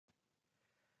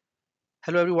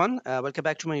Hello everyone, welcome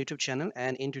back to my YouTube channel,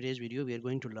 and in today's video we are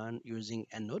going to learn using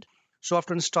endnote. So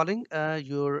after installing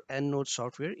your endnote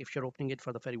software, if you're opening it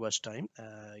for the very first time,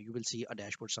 you will see a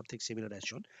dashboard, something similar as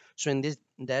shown. So in this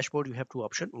dashboard you have two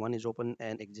options. One is open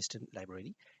an existing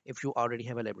library if you already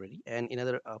have a library, and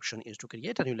another option is to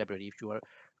create a new library if you are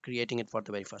creating it for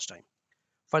the very first time.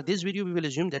 For this video, we will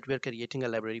assume that we are creating a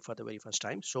library for the very first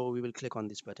time. So we will click on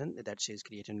this button that says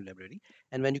create a new library.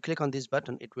 And when you click on this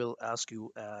button, it will ask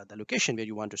you the location where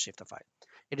you want to save the file.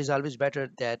 It is always better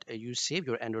that you save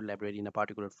your Android library in a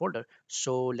particular folder.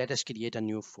 So let us create a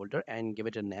new folder and give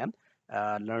it a name,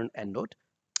 learn EndNote,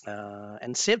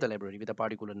 and save the library with a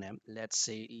particular name. Let's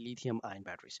say lithium ion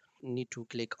batteries. Need to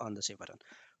click on the save button.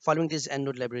 Following this,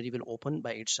 EndNote library will open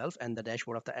by itself, and the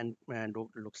dashboard of the EndNote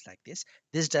looks like this.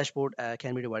 This dashboard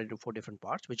can be divided into four different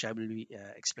parts, which I will be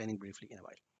explaining briefly in a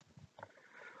while.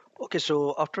 Okay,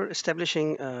 so after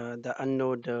establishing the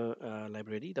EndNote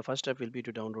library, the first step will be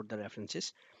to download the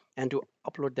references and to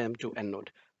upload them to EndNote.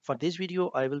 For this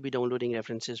video, I will be downloading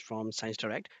references from Science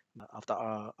Direct of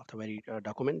the very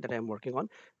document that I'm working on,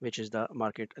 which is the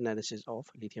market analysis of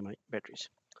lithium-ion batteries.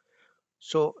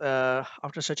 So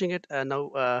after searching it,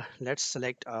 now let's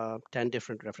select 10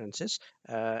 different references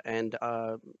and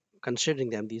considering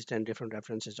them, these 10 different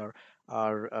references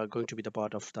are going to be the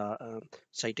part of the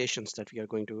citations that we are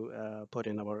going to put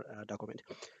in our document.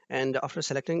 And after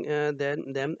selecting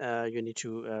them, you need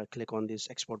to click on this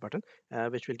export button,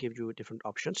 which will give you different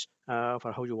options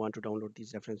for how you want to download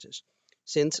these references.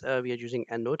 Since we are using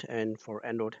EndNote, and for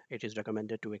EndNote, it is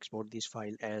recommended to export this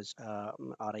file as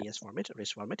RIS format,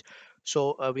 RIS format.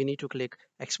 So we need to click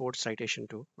export citation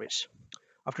to RIS.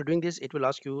 After doing this, it will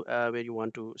ask you where you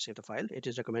want to save the file. It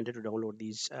is recommended to download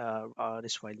these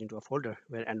RIS file into a folder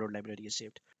where Android library is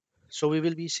saved. So we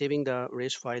will be saving the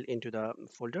RIS file into the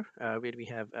folder where we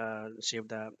have saved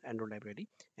the Android library.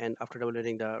 And after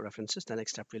downloading the references, the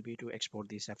next step will be to export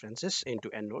these references into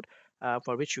EndNote,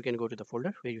 for which you can go to the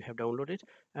folder where you have downloaded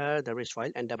the RIS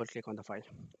file and double click on the file.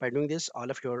 By doing this, all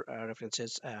of your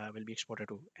references will be exported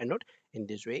to EndNote in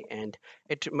this way, and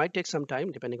it might take some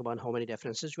time depending upon how many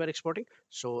references you are exporting.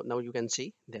 So now you can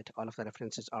see that all of the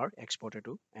references are exported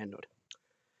to EndNote.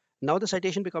 Now the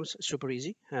citation becomes super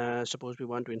easy. Suppose we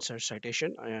want to insert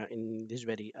citation in this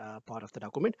very part of the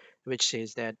document, which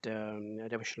says that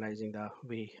revolutionizing the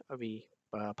way we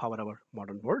power our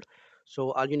modern world.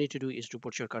 So all you need to do is to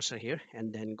put your cursor here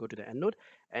and then go to the EndNote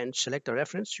and select the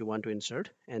reference you want to insert,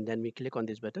 and then we click on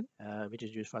this button, which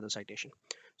is used for the citation.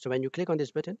 So when you click on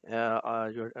this button,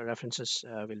 your references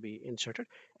will be inserted,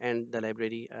 and the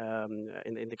library,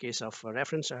 in the case of a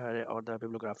reference or the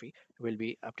bibliography, will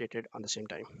be updated on the same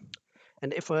time.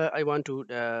 And if I want to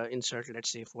insert,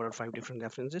 let's say, 4 or 5 different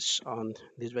references on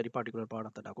this very particular part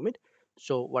of the document,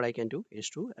 so what I can do is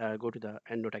to go to the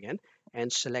EndNote again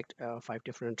and select 5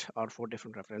 different or 4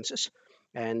 different references.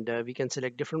 And we can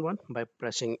select different one by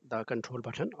pressing the control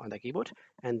button on the keyboard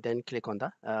and then click on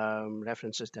the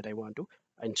references that I want to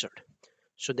insert.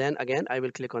 So then again, I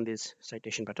will click on this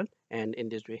citation button, and in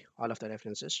this way, all of the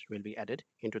references will be added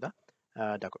into the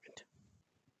document.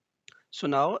 So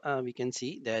now we can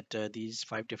see that these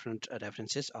 5 different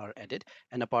references are added,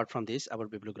 and apart from this, our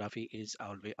bibliography is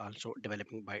always also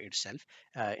developing by itself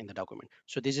in the document.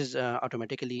 So this is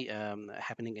automatically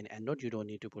happening in EndNote. You don't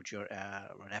need to put your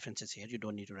references here. You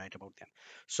don't need to write about them.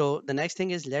 So the next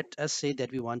thing is, let us say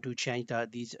that we want to change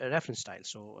these reference styles.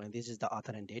 So this is the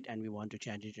author and date, and we want to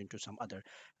change it into some other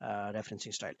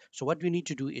referencing style. So what we need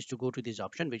to do is to go to this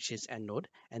option, which is EndNote,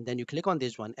 and then you click on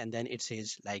this one, and then it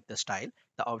says like the style,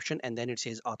 the option, and then it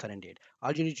says author and date.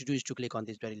 All you need to do is to click on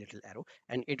this very little arrow,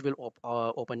 and it will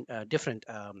open different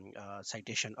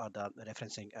citation or the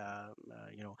referencing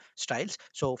styles.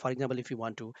 So for example, if you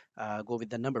want to go with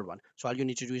the number one, so all you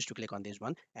need to do is to click on this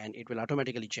one, and it will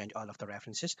automatically change all of the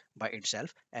references by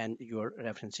itself, and your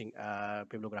referencing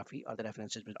bibliography or the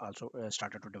references will also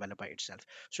started to develop by itself.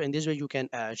 So in this way you can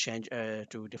change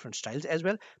to different styles as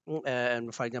well.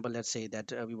 And for example, let's say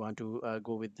that we want to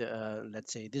go with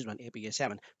let's say this one, APA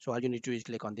 7. So all you need to do is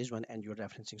click on this one, and your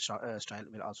referencing style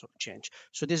will also change.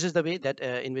 So this is the way that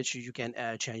in which you can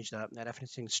change the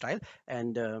referencing style.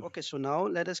 And okay, so now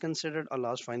let us consider a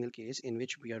last final case in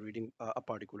which we are reading a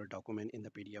particular document in the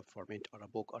PDF format or a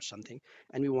book or something,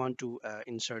 and we want to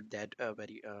insert that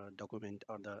very document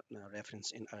or the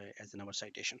reference in as in our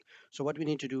citation. So what we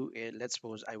need to do is, let's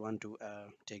suppose I want to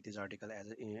take this article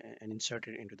as and insert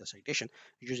it into the citation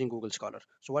using Google Scholar.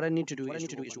 So what I need to do is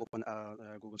to open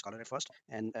Google Scholar at first,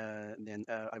 and then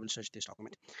I will search this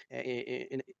document.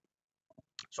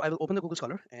 So I will open the Google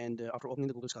Scholar, and after opening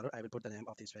the Google Scholar, I will put the name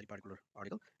of this very particular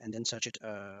article and then search it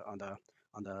on the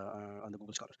on the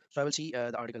Google Scholar. So I will see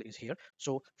the article is here.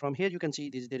 So from here you can see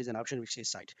there is an option which says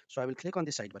cite. So I will click on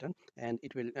the cite button, and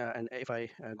it will and if I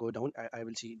go down, I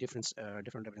will see different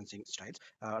referencing styles,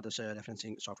 those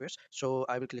referencing softwares. So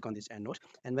I will click on this EndNote,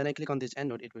 and when I click on this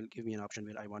EndNote, it will give me an option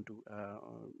where I want to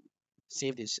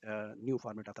save this new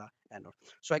format of the EndNote.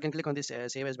 So I can click on this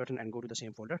save as button and go to the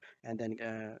same folder, and then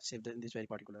save this very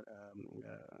particular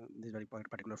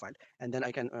file, and then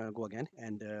I can go again,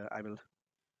 and I will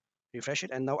refresh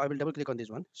it, and now I will double click on this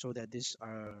one so that this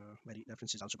very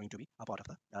reference is also going to be a part of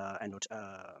the EndNote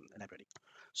library.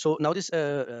 So now this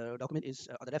document is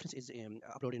the reference is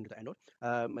uploaded into the EndNote.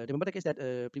 Remember the case that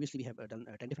previously we have done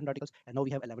 10 different articles, and now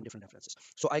we have 11 different references.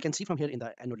 So I can see from here in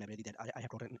the EndNote library that I have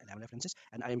total 11 references,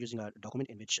 and I am using a document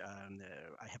in which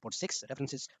I have put 6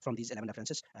 references from these 11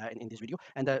 references in this video.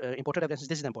 And the imported references,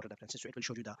 this is the imported references, so it will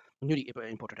show you the newly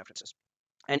imported references.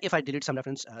 And if I delete some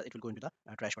reference, it will go into the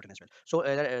trash button as well. So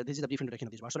this is the brief introduction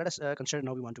of this part. So let us consider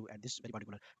now we want to add this very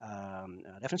particular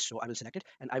reference. So I will select it,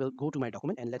 and I will go to my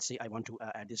document, and let's say I want to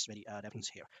add this very reference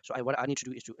here. So what I need to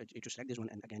do is to select this one,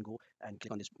 and again go and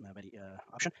click on this very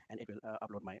option, and it will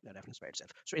upload my reference by itself.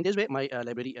 So in this way, my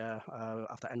library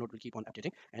after EndNote will keep on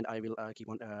updating, and I will keep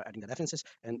on adding the references.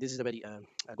 And this is a very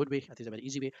a good way. This is a very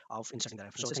easy way of inserting the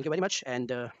references. So thank you very much, and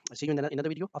see you in another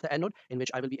video of the EndNote, in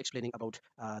which I will be explaining about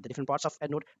the different parts of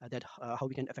EndNote, that how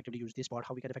we can effectively use this part,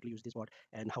 how we can effectively use this part,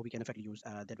 and how we can effectively use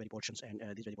that very portions and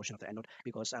this very portion of the EndNote,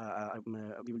 because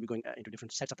we will be going into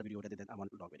different sets of the video rather than a one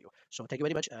long video. So thank you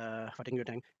very much for taking your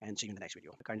time, and see you in the next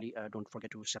video. Kindly don't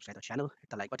forget to subscribe the channel, hit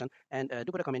the like button, and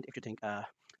do put a comment if you think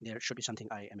there should be something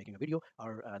I am making a video,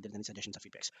 or there's any suggestions or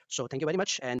feedbacks. So thank you very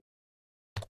much, and